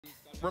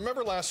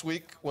Remember last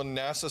week when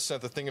NASA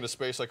sent the thing into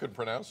space I couldn't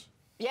pronounce?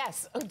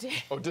 Yes,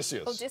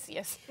 Odysseus.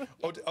 Odysseus.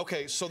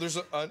 Okay, so there's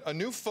a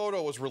new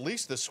photo was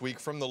released this week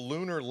from the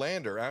Lunar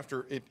lander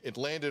after it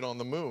landed on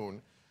the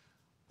moon.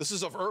 This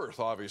is of Earth,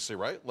 obviously,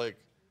 right? Like,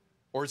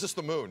 or is this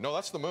the moon? No,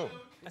 that's the moon.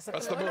 That's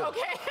the moon.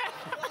 Okay.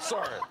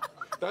 Sorry,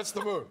 that's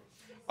the moon.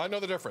 I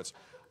know the difference.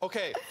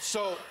 Okay,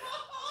 so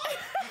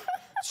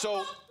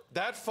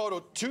that photo,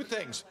 two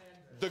things.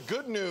 The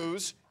good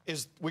news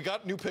is we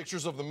got new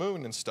pictures of the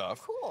moon and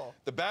stuff. Cool.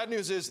 The bad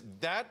news is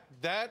that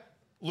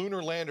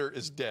lunar lander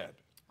is dead.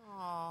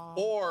 Aww.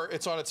 Or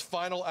it's on its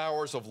final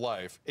hours of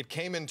life. It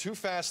came in too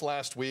fast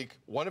last week.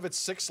 One of its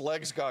 6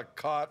 legs got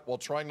caught while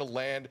trying to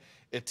land.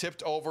 It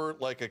tipped over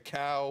like a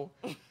cow.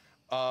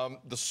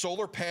 The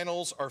solar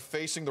panels are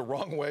facing the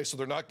wrong way, so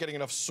they're not getting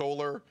enough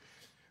solar.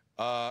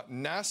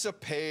 NASA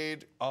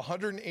paid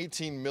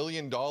 $118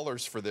 million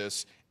for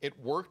this. It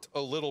worked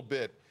a little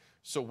bit.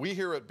 So we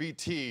here at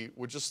BT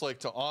would just like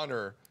to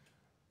honor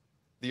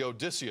the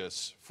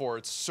Odysseus for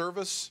its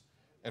service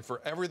and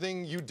for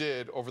everything you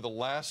did over the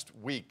last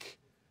week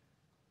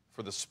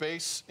for the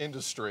space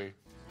industry.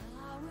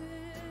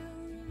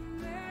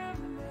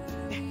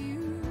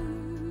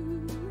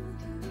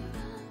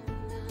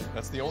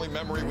 That's the only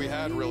memory we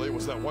had, really,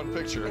 was that one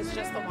picture. It's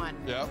just the one.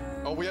 Yeah.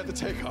 Oh, we had the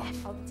takeoff.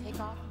 Oh, the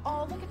takeoff.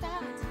 Oh, look at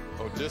that.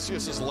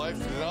 Odysseus' life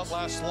did not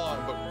last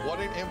long, but what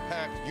an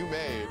impact you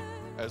made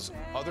as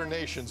other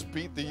nations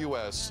beat the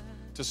U.S.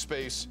 to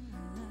space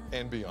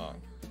and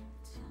beyond.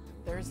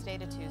 Thursday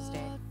to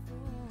Tuesday.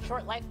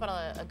 Short life, but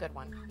a good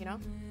one, you know?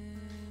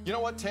 You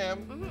know what,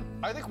 Tam?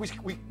 I think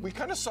we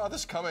kind of saw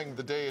this coming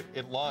the day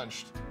it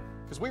launched,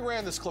 because we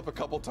ran this clip a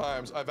couple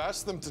times. I've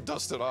asked them to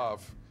dust it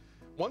off.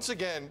 Once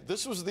again,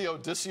 this was the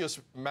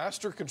Odysseus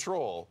master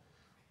control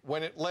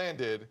when it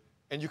landed,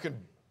 and you can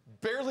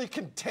barely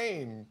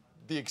contain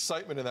the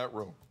excitement in that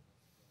room.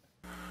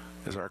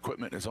 As our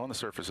equipment is on the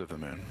surface of the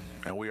moon,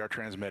 and we are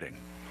transmitting.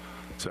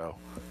 So,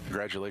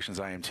 congratulations,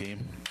 IM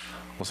team.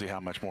 We'll see how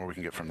much more we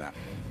can get from that.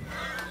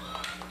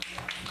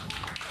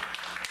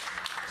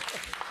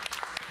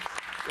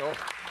 Oh.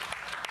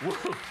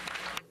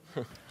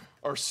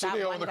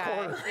 Arsenio in the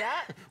corner.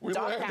 Yeah, we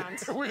dog landed.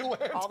 pound. We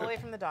landed. All the way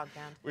from the dog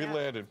pound. We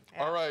landed.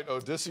 Yeah. All right,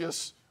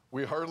 Odysseus,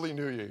 we hardly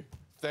knew you.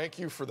 Thank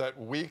you for that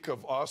week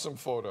of awesome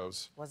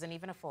photos. Wasn't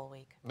even a full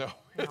week. No.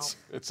 It's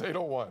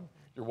 8:01.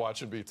 You're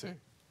watching BT.